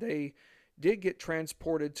condition, they did get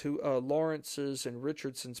transported to Lawrence's and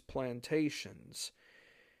Richardson's plantations.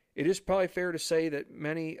 It is probably fair to say that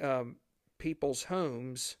many people's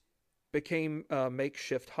homes became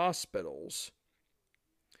makeshift hospitals.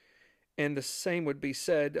 And the same would be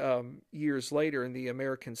said years later in the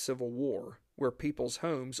American Civil War, where people's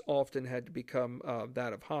homes often had to become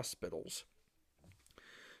that of hospitals.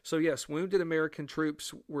 So yes, wounded American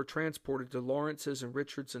troops were transported to Lawrence's and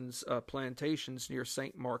Richardson's plantations near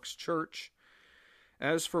St. Mark's Church.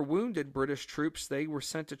 As for wounded British troops, they were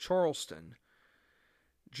sent to Charleston.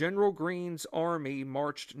 General Greene's army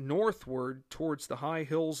marched northward towards the high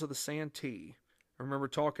hills of the Santee. I remember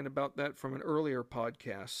talking about that from an earlier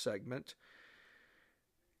podcast segment.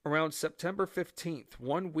 Around September 15th,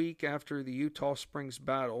 1 week after the Eutaw Springs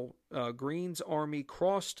battle, Greene's army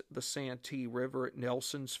crossed the Santee River at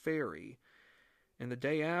Nelson's Ferry. And the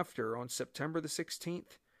day after, on September the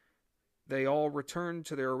 16th, they all returned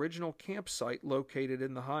to their original campsite located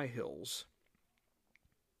in the high hills.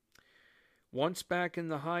 Once back in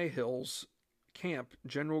the high hills camp,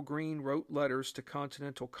 General Greene wrote letters to the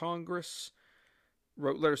Continental Congress,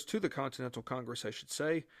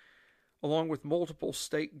 along with multiple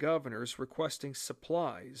state governors requesting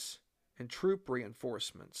supplies and troop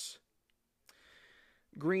reinforcements.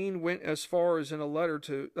 Greene went as far as in a letter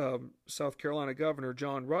to South Carolina Governor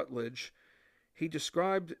John Rutledge. He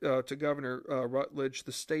described to Governor Rutledge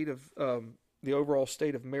the state of the overall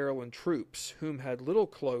state of Maryland troops, whom had little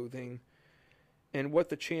clothing, and what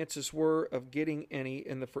the chances were of getting any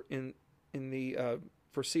in the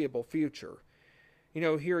foreseeable future. You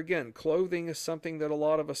know, here again, clothing is something that a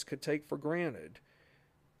lot of us could take for granted.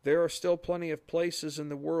 There are still plenty of places in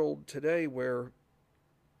the world today where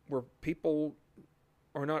people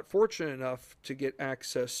are not fortunate enough to get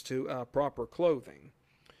access to proper clothing.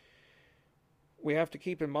 We have to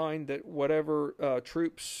keep in mind that whatever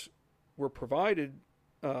troops were provided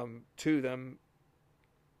to them,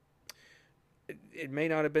 it may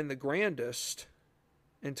not have been the grandest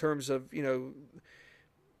in terms of,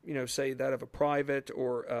 say that of a private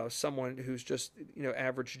or someone who's just,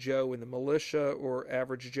 average Joe in the militia or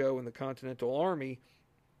average Joe in the Continental Army.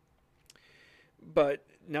 But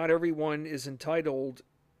not everyone is entitled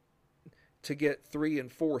to get 3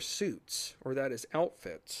 and 4 suits, or that is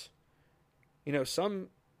outfits. Some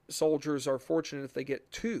soldiers are fortunate if they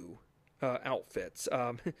get 2 outfits.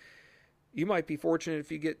 You might be fortunate if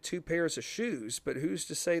you get 2 pairs of shoes, but who's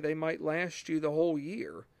to say they might last you the whole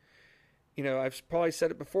year? I've probably said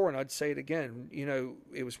it before, and I'd say it again.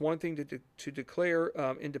 It was one thing to declare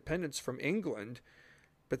independence from England,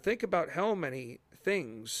 but think about how many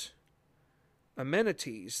things,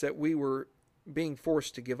 amenities, that we were being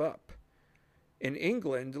forced to give up. In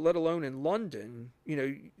England, let alone in London,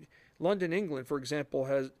 London, England, for example,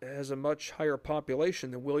 has a much higher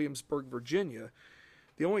population than Williamsburg, Virginia.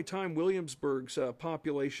 The only time Williamsburg's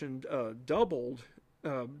population doubled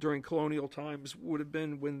during colonial times would have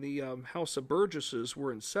been when the House of Burgesses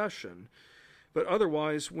were in session. But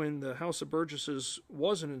otherwise, when the House of Burgesses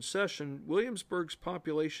wasn't in session, Williamsburg's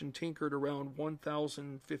population tinkered around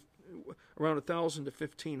 1,000 to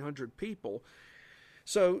 1,500 people.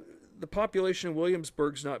 So the population of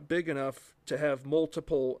Williamsburg's not big enough to have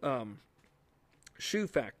multiple shoe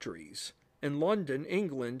factories. In London,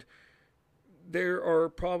 England, there are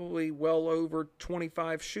probably well over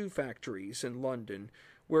 25 shoe factories in London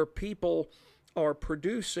where people are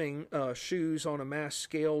producing shoes on a mass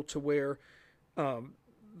scale to where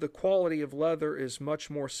the quality of leather is much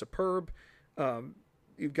more superb.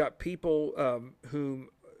 You've got people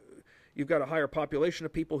you've got a higher population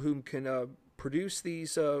of people who can produce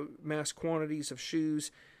these mass quantities of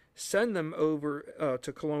shoes, send them over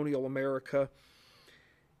to colonial America.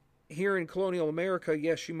 Here in colonial America,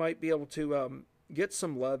 yes, you might be able to get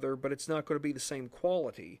some leather, but it's not going to be the same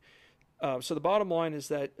quality. So the bottom line is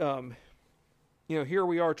that here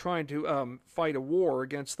we are trying to fight a war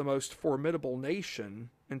against the most formidable nation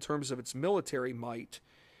in terms of its military might.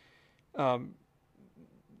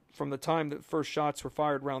 From the time that first shots were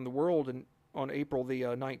fired around the world on April the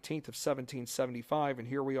 19th of 1775, and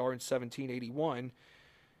here we are in 1781,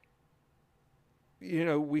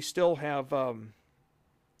 we still have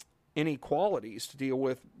inequalities to deal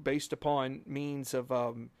with based upon means of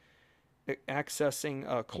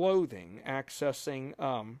accessing clothing,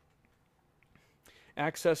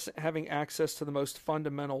 having access to the most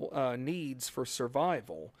fundamental needs for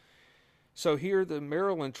survival. So here the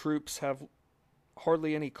Maryland troops have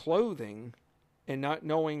hardly any clothing, and not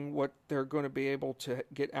knowing what they're going to be able to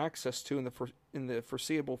get access to in the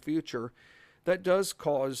foreseeable future, that does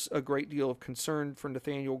cause a great deal of concern for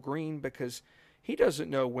Nathaniel Greene, because he doesn't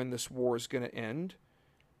know when this war is going to end.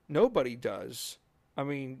 Nobody does. I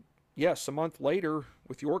mean, yes, a month later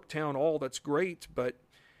with Yorktown, that's great, but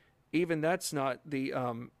even that's not the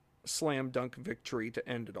slam dunk victory to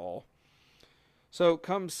end it all. So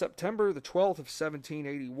comes September the 12th of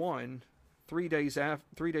 1781, 3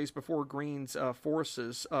 days before Greene's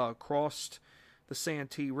forces crossed the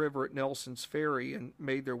Santee River at Nelson's Ferry and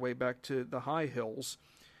made their way back to the high hills.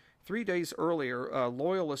 3 days earlier,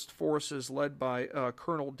 Loyalist forces led by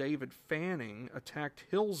Colonel David Fanning attacked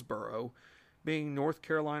Hillsborough, being North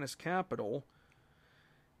Carolina's capital.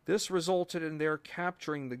 This resulted in their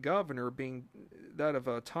capturing the governor, being that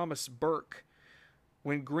of Thomas Burke.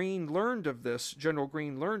 When General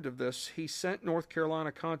Greene learned of this, he sent North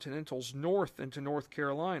Carolina Continentals north into North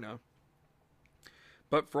Carolina.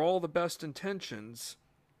 But for all the best intentions,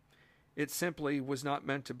 it simply was not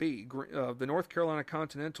meant to be. The North Carolina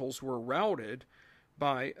Continentals were routed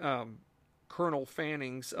by Colonel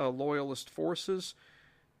Fanning's Loyalist forces.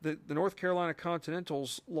 The North Carolina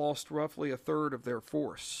Continentals lost roughly a third of their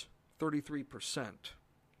force, 33%.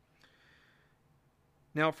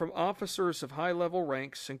 Now, from officers of high-level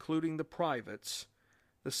ranks, including the privates,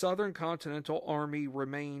 the Southern Continental Army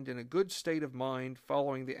remained in a good state of mind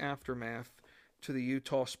following the aftermath to the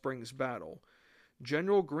Eutaw Springs battle.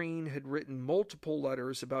 General Greene had written multiple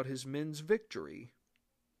letters about his men's victory.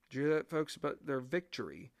 Did you hear that, folks, about their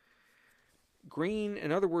victory? Greene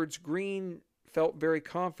felt very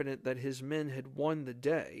confident that his men had won the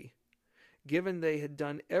day, given they had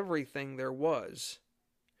done everything there was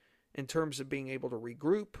in terms of being able to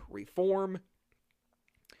regroup, reform.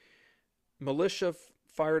 Militia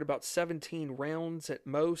fired about 17 rounds at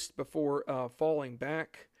most before falling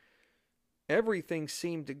back. Everything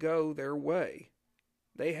seemed to go their way.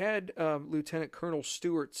 They had Lieutenant Colonel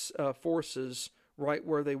Stewart's forces right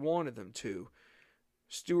where they wanted them to.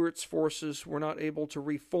 Stewart's forces were not able to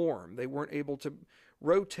reform. They weren't able to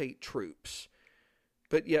rotate troops.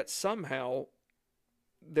 But yet somehow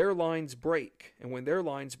their lines break. And when their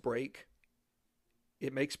lines break,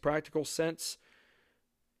 it makes practical sense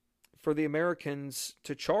for the Americans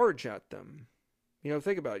to charge at them.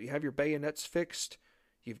 Think about it. You have your bayonets fixed.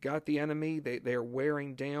 You've got the enemy. They are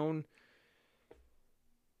wearing down.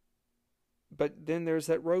 But then there's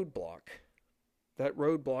that roadblock. That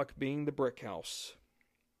roadblock being the brick house.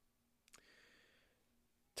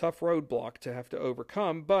 Tough roadblock to have to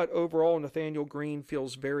overcome, but overall Nathaniel Greene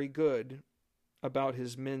feels very good about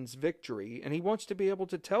his men's victory, and he wants to be able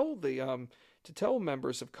to tell tell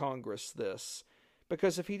members of Congress this,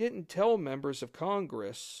 because if he didn't tell members of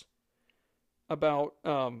Congress about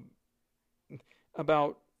the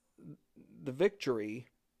victory,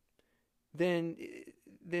 then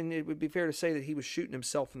it would be fair to say that he was shooting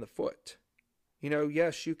himself in the foot.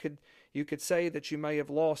 Yes, you could say that you may have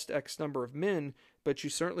lost X number of men, but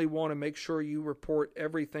you certainly want to make sure you report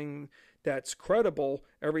everything that's credible,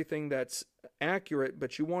 everything that's accurate,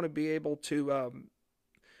 but you want to be able to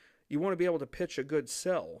pitch a good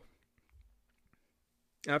sell.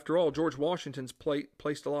 After all, George Washington's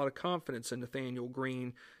placed a lot of confidence in Nathaniel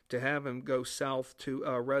Greene to have him go south to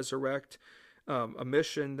resurrect a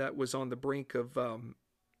mission that was on the brink of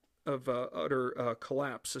utter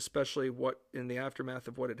collapse, especially what in the aftermath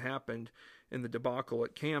of what had happened in the debacle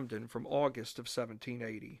at Camden from August of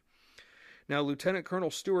 1780. Now, Lieutenant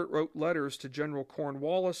Colonel Stewart wrote letters to General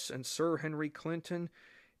Cornwallis and Sir Henry Clinton,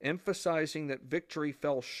 emphasizing that victory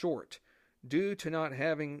fell short due to not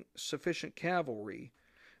having sufficient cavalry,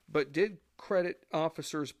 but did credit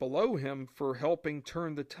officers below him for helping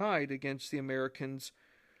turn the tide against the Americans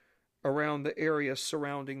around the area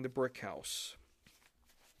surrounding the brick house.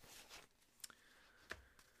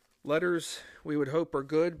 Letters, we would hope, are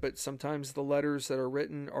good, but sometimes the letters that are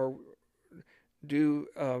written do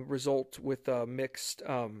result with mixed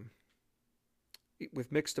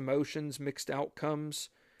emotions, mixed outcomes.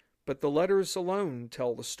 But the letters alone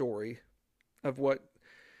tell the story of what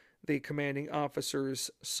the commanding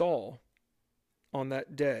officers saw on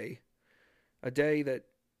that day, a day that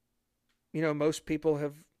most people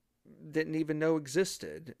didn't even know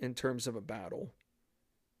existed in terms of a battle,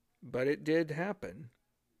 but it did happen.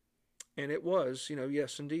 And it was,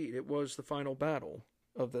 yes, indeed, it was the final battle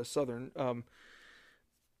of the southern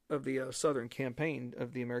southern campaign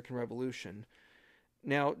of the American Revolution.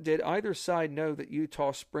 Now, did either side know that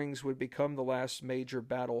Eutaw Springs would become the last major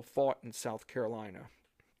battle fought in South Carolina?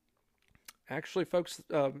 Actually, folks,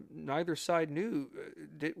 neither side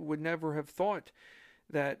would never have thought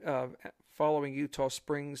that following Eutaw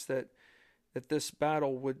Springs that this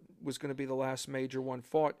battle was going to be the last major one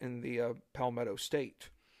fought in the Palmetto State.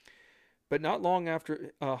 But not long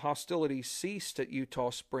after hostilities ceased at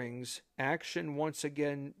Eutaw Springs, action once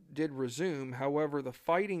again did resume. However, the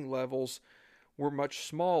fighting levels were much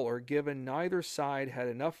smaller, given neither side had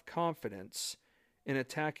enough confidence in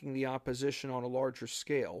attacking the opposition on a larger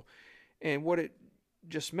scale. And what it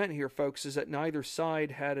just meant here, folks, is that neither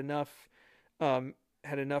side had enough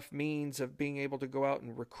means of being able to go out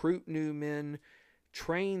and recruit new men,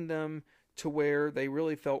 train them to where they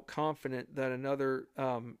really felt confident that another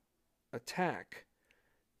attack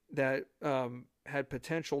that had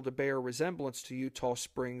potential to bear resemblance to Eutaw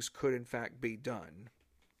Springs could in fact be done.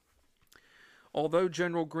 Although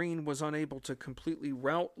General Greene was unable to completely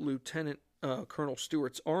rout Lieutenant Colonel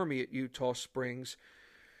Stewart's army at Eutaw Springs,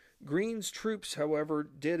 Greene's troops, however,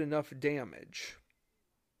 did enough damage.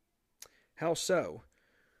 How so?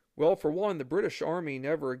 Well, for one, the British Army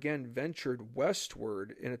never again ventured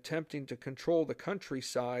westward in attempting to control the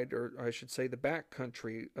countryside, or I should say the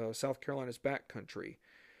backcountry, South Carolina's backcountry.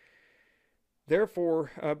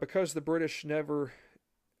 Therefore, because the British never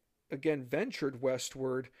again ventured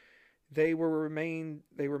westward, they remained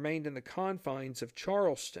in the confines of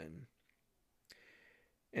Charleston.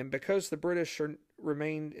 And because the British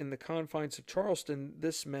remained in the confines of Charleston,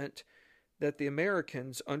 this meant that the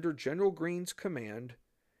Americans, under General Greene's command,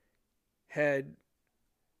 had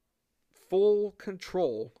full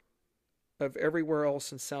control of everywhere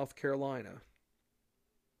else in South Carolina.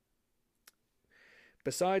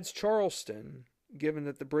 Besides Charleston, given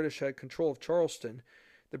that the British had control of Charleston,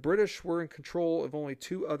 the British were in control of only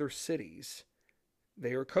two other cities.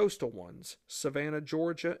 They are coastal ones, Savannah,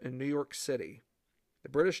 Georgia, and New York City. The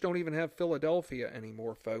British don't even have Philadelphia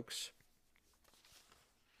anymore, folks.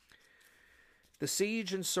 The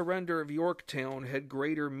siege and surrender of Yorktown had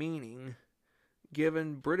greater meaning,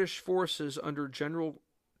 given British forces under General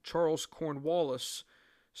Charles Cornwallis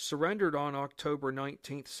surrendered on October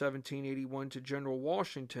 19, 1781 to General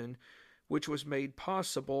Washington, which was made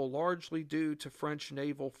possible largely due to French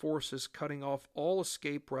naval forces cutting off all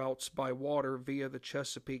escape routes by water via the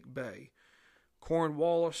Chesapeake Bay.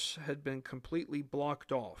 Cornwallis had been completely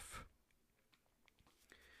blocked off.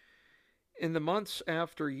 In the months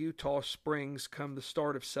after Eutaw Springs come the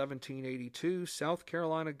start of 1782, South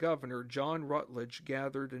Carolina Governor John Rutledge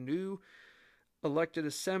gathered a new elected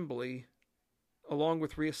assembly along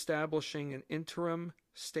with reestablishing an interim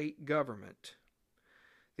state government.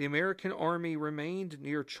 The American Army remained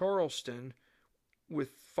near Charleston with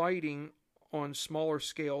fighting on smaller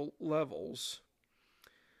scale levels.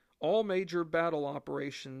 All major battle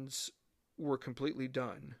operations were completely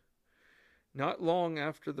done. Not long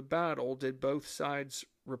after the battle did both sides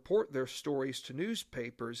report their stories to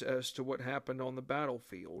newspapers as to what happened on the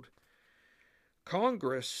battlefield.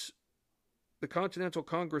 The Continental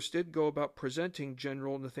Congress did go about presenting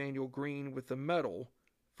General Nathaniel Greene with a medal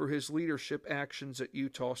for his leadership actions at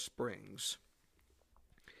Eutaw Springs.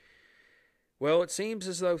 Well, it seems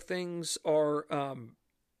as though things are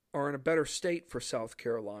in a better state for South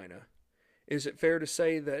Carolina. Is it fair to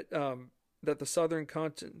say that the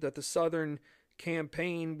Southern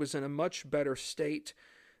campaign was in a much better state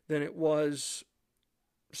than it was,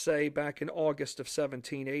 say, back in August of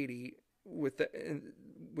 1780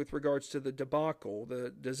 with regards to the debacle, the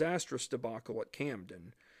disastrous debacle at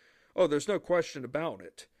Camden. Oh, there's no question about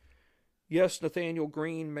it. Yes, Nathaniel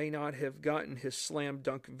Greene may not have gotten his slam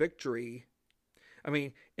dunk victory. I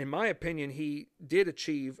mean, in my opinion, he did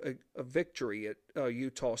achieve a victory at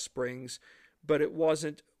Eutaw Springs, but it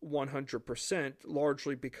wasn't 100%,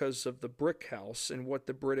 largely because of the Brick House and what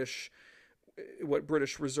British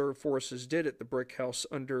Reserve Forces did at the Brick House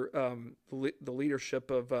under the leadership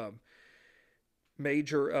of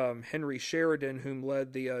Major Henry Sheridan, whom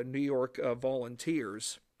led the New York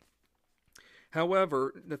Volunteers.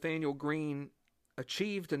 However, Nathaniel Greene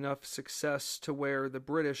achieved enough success to where the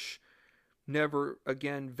British never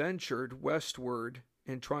again ventured westward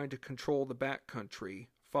in trying to control the backcountry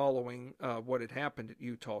following what had happened at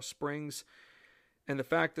Eutaw Springs. And the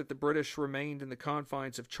fact that the British remained in the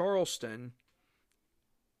confines of Charleston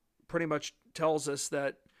pretty much tells us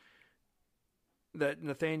that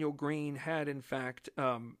Nathaniel Greene had in fact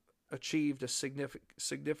achieved a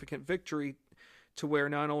significant victory, to where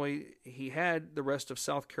not only he had the rest of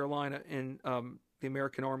South Carolina in the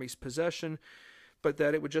American Army's possession, but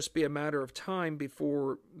that it would just be a matter of time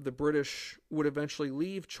before the British would eventually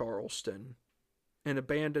leave Charleston and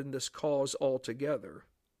abandon this cause altogether.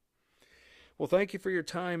 Well, thank you for your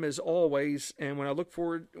time as always, and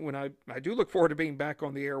I do look forward to being back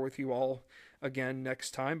on the air with you all again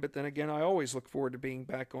next time, but then again, I always look forward to being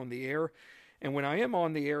back on the air. And when I am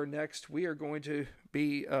on the air next, we are going to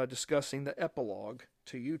be discussing the epilogue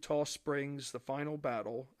to Eutaw Springs, the final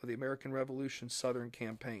battle of the American Revolution's Southern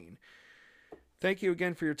Campaign. Thank you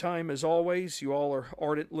again for your time as always. You all are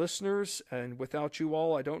ardent listeners, and without you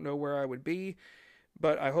all, I don't know where I would be.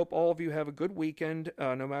 But I hope all of you have a good weekend,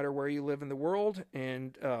 no matter where you live in the world.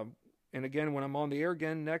 And again, when I'm on the air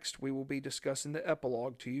again next, we will be discussing the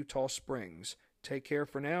epilogue to Eutaw Springs. Take care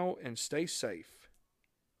for now, and stay safe.